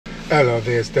Hello,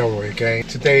 there's Delroy again.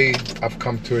 Today I've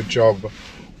come to a job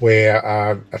where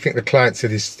I think the client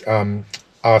said his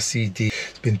RCD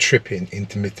has been tripping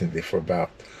intermittently for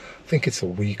about, I think it's a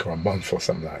week or a month or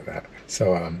something like that.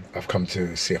 So I've come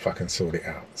to see if I can sort it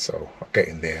out. So I'll get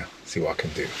in there, see what I can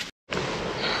do.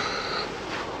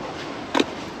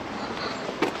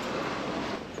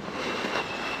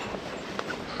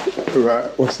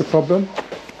 Right, what's the problem?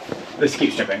 This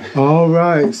keeps tripping. All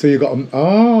right, so you got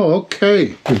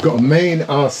okay. We've got a main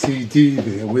RCD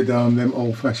there with them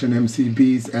old-fashioned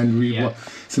MCBs and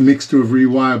it's a mixture of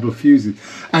rewirable fuses.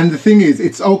 And the thing is,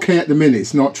 it's okay at the minute.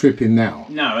 It's not tripping now.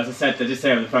 No, as I said, they just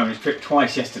say over the phone, it's tripped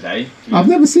twice yesterday. I've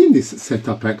never seen this set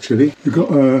up actually. You've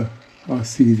got a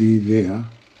RCD there.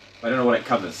 I don't know what it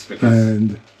covers because.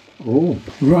 And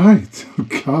right,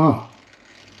 car.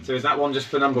 So is that one just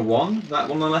for number one? That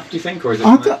one on the left, do you think, or is it?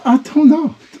 I don't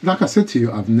know. Like I said to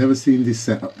you, I've never seen this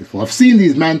setup before. I've seen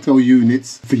these Mantle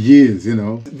units for years, you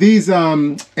know. These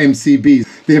MCBs,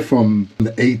 they're from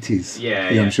the 80s.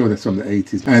 Yeah, I'm sure that's from the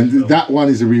 80s. And that one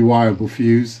is a rewirable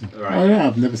fuse. Right. Oh yeah,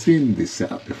 I've never seen this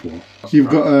setup before.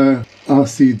 You've got a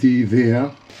RCD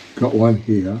there, got one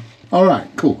here. All right,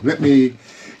 cool. Let me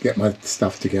get my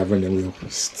stuff together and then we'll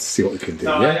see what we can do.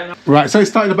 Yeah? Right, so it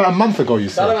started about a month ago, you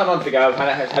said? Started about a month ago. I've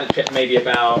had it tripped maybe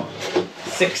about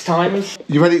 6 times.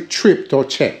 You've had it tripped or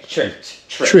checked?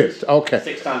 Tripped, okay.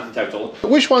 6 times in total.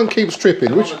 Which one keeps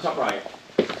tripping? Which? On the top right.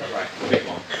 Top right, the big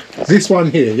one. This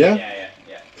one here, yeah?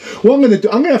 Yeah. What I'm going to do,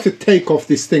 I'm going to have to take off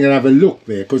this thing and have a look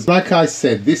there, because like I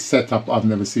said, this setup I've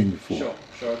never seen before.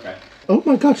 Sure, okay. Oh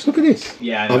my gosh, look at this.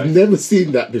 Yeah, I know. I've never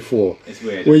seen that before. It's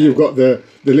weird. Where you've got the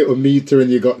little meter and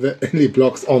you've got the any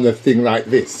blocks on a thing like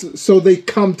this. So they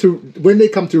come to, when they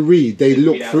come to read, they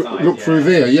look through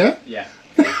there, yeah? Yeah.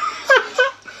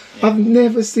 I've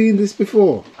never seen this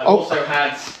before. I've also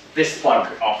had this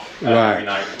plug off every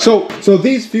night. So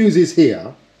these fuses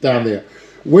here, down there,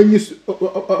 when you,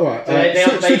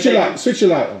 switch your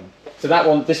light on. So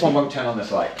this one won't turn on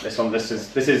this light. This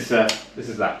is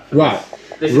that. Right.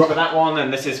 This is for that one,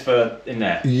 and this is for in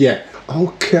there. Yeah.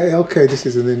 Okay. This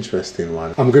is an interesting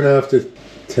one. I'm gonna have to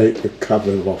take the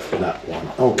cover off that one.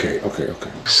 Okay.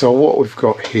 So what we've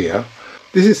got here,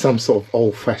 this is some sort of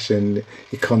old-fashioned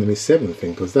economy 7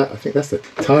 thing, because I think that's the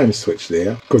time switch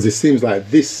there. Because it seems like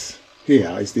this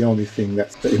here is the only thing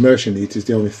the immersion meter is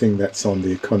the only thing that's on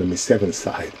the economy 7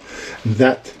 side. And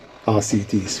that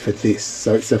RCD is for this,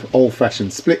 so it's an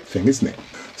old-fashioned split thing, isn't it?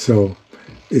 So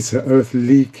it's an earth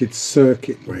leakage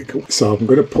circuit breaker. So I'm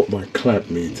going to put my clamp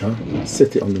meter,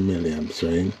 set it on the milliamps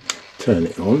range, turn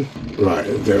it on, right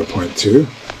at 0.2.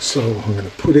 So I'm going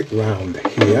to put it round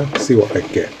here, see what I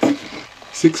get.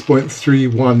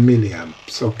 6.31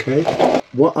 milliamps, okay?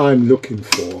 What I'm looking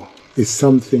for is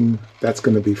something that's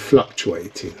going to be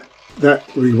fluctuating. That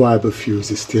rewirable fuse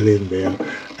is still in there,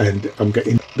 and I'm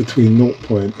getting between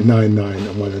 0.99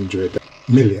 and 100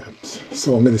 milliamps.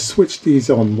 So I'm going to switch these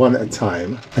on one at a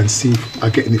time and see if I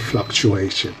get any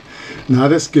fluctuation. Now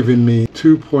that's giving me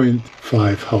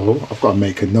 2.5 hole. I've got to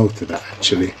make a note of that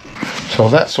actually. So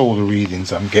that's all the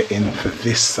readings I'm getting for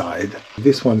this side.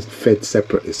 This one's fed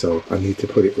separately, so I need to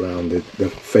put it around the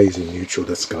phasing neutral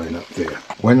that's going up there.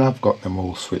 When I've got them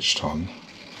all switched on,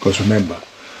 because remember,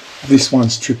 this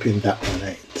one's tripping, that one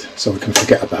ain't. So we can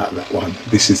forget about that one.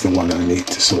 This is the one I need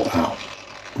to sort out.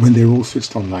 When they're all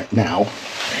switched on like now,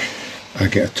 I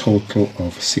get a total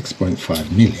of 6.5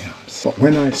 milliamps. But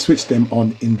when I switch them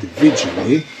on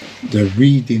individually, the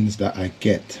readings that I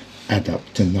get add up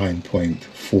to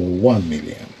 9.41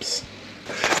 milliamps.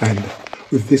 And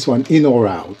with this one in or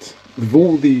out, with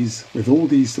all these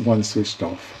ones switched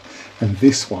off and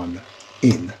this one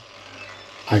in,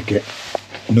 I get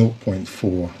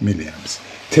 0.4 milliamps.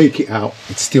 Take it out,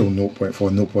 it's still 0.4,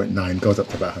 0.9, goes up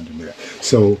to about 100 milliamps.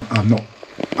 So I'm not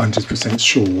 100%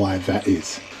 sure why that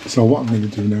is. So what I'm going to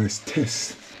do now is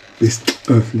test this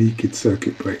earth leakage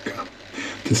circuit breaker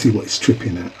to see what it's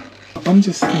tripping at. I'm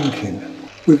just thinking,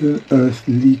 with an earth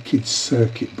leakage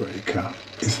circuit breaker,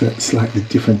 is that slightly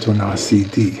different to an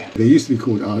RCD? They used to be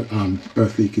called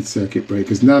earth leakage circuit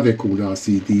breakers. Now they're called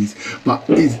RCDs. But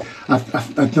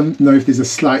I don't know if there's a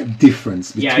slight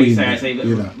difference between them.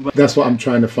 You know, that's what I'm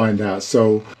trying to find out.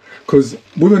 So, because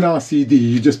with an RCD,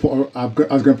 you just put. I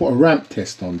was going to put a ramp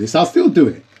test on this. I'll still do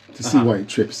it to see what it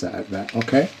trips at that.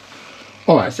 Okay.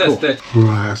 All right. Cool. Right.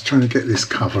 I was trying to get this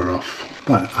cover off,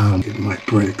 but it might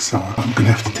break, so I'm going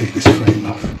to have to take this frame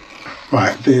off.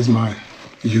 Right. There's my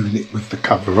unit with the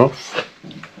cover off.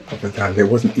 Up and down. It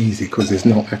wasn't easy because there's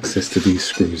no access to these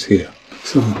screws here.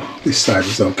 So this side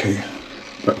was okay,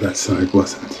 but that side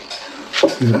wasn't.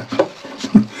 See that?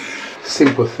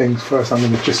 Simple things first. I'm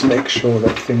going to just make sure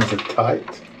that things are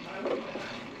tight.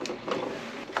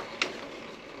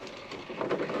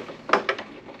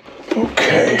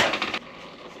 Okay.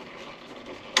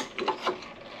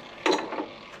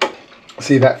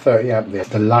 See that 30 amp there?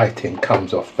 The lighting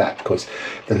comes off that because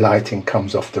the lighting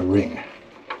comes off the ring.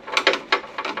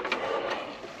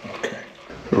 Okay.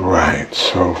 Right,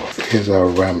 so here's our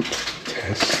ramp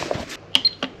test.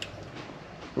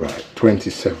 Right,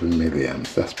 27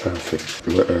 milliamps, that's perfect.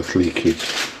 Earth leakage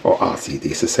or RCD,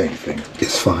 it's the same thing.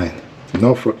 It's fine.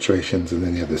 No fluctuations in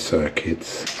any other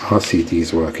circuits. RCD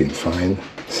is working fine.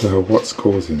 So what's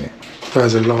causing it?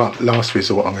 As a last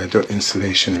resort, I'm going to do an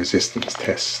insulation resistance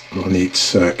test on each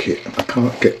circuit. I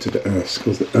can't get to the earth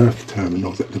because the earth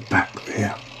terminal's at the back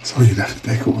there. So you'd have to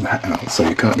take all that out. So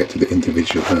you can't get to the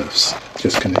individual earths.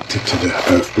 Just connected to the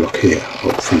earth block here,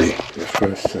 hopefully. The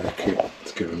first circuit,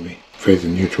 it's giving me phase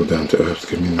and neutral down to earth, it's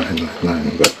giving me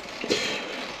 999, but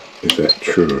is that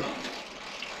true?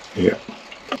 Yeah.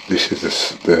 This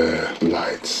is the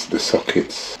lights, the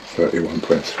sockets,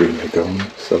 31.3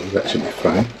 megohm, so that should be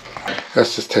fine.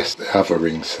 Let's just test the other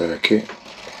ring circuit.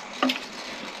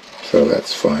 So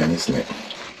that's fine, isn't it?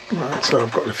 Right, so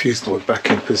I've got the fuse board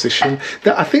back in position.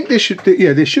 I think there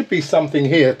should be something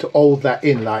here to hold that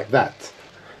in like that.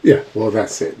 Yeah, well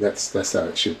that's it. That's how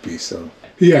it should be. So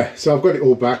yeah, so I've got it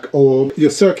all back. Or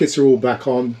your circuits are all back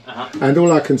on, and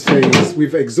all I can say is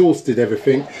we've exhausted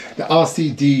everything. The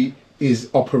RCD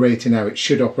is operating how it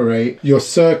should operate. Your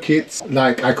circuits,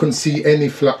 like I couldn't see any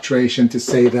fluctuation to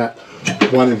say that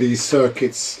one of these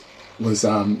circuits was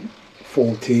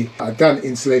faulty. I've done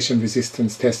insulation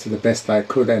resistance test to the best I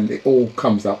could and it all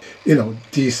comes up, you know,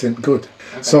 decent, good.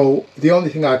 Okay. So the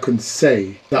only thing I can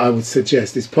say that I would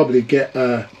suggest is probably get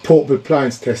a portable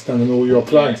appliance test done on all your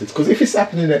appliances, because if it's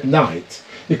happening at night,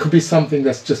 it could be something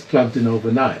that's just plugged in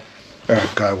overnight.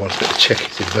 Guy wants to check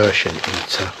his inversion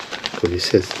meter because he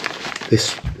says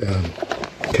this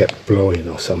kept blowing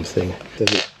or something.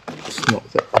 It's not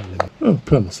that element. Oh,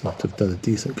 plumber's not have done a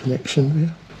decent connection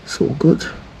there. It's all good.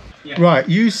 Yeah. Right,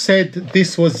 you said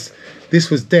this was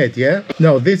dead, yeah?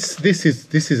 No, this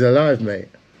is alive, mate.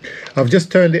 I've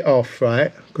just turned it off,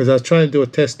 right? Because I was trying to do a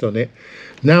test on it.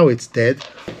 Now it's dead,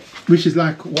 which is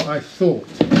like what I thought.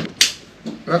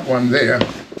 That one there,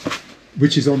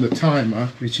 which is on the timer,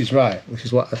 which is right, which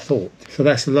is what I thought. So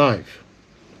that's alive.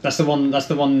 That's the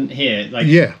one here. Like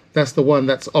yeah, that's the one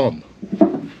that's on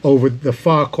over the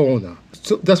far corner.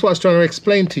 So that's what I was trying to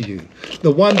explain to you.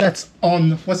 The one that's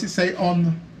on, what's it say,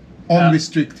 on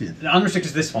unrestricted? The unrestricted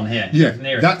is this one here.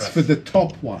 Yeah, that's for the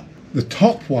top one. The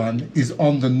top one is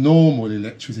on the normal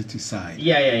electricity side.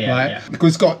 Yeah, right? Yeah. Because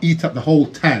it's got to eat up the whole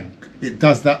tank. It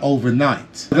does that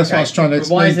overnight. So that's what I was trying to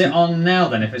explain. But why is it on now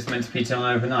then if it's meant to be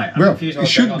on overnight? I'm confused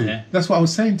what's going on here. That's what I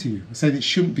was saying to you. I said it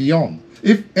shouldn't be on.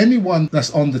 If anyone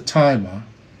that's on the timer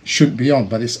shouldn't be on,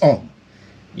 but it's on.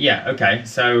 Yeah, okay.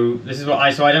 So this is what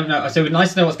I don't know. So it's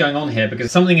nice to know what's going on here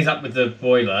because something is up with the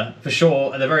boiler. For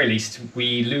sure, at the very least,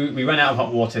 we ran out of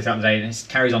hot water throughout the day and it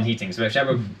carries on heating. So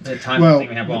whichever time thing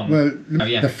we have on.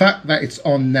 The fact that it's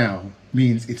on now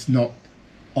means it's not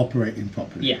operating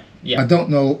properly. Yeah, yeah. I don't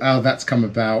know how that's come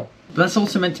about. But that's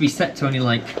also meant to be set to only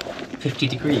like 50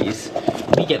 degrees.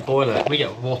 We get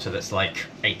water that's like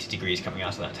 80 degrees coming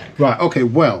out of that tank. Right, okay,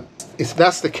 well, if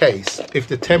that's the case, if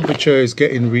the temperature is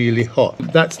getting really hot,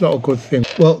 that's not a good thing.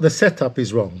 Well, the setup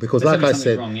is wrong because like I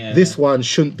said, this one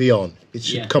shouldn't be on. It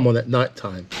should come on at night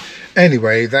time.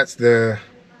 Anyway, that's the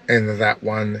end of that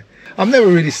one. I'm never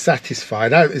really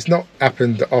satisfied. It's not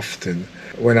happened often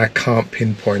when I can't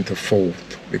pinpoint a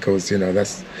fault because, you know,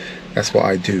 that's what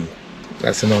I do.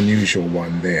 That's an unusual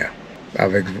one there.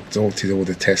 I've exhausted all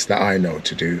the tests that I know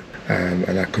to do,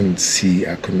 and I couldn't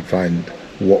find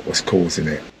what was causing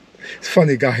it. It's a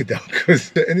funny guy though,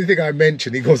 because anything I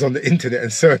mention, he goes on the internet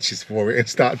and searches for it and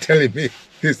starts telling me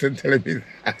this and telling me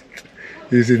that.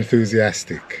 He's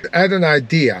enthusiastic. I had an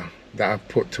idea that I've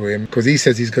put to him, because he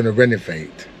says he's going to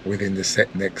renovate within the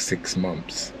next 6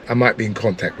 months. I might be in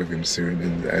contact with him soon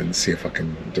and see if I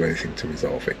can do anything to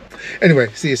resolve it. Anyway,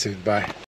 see you soon. Bye.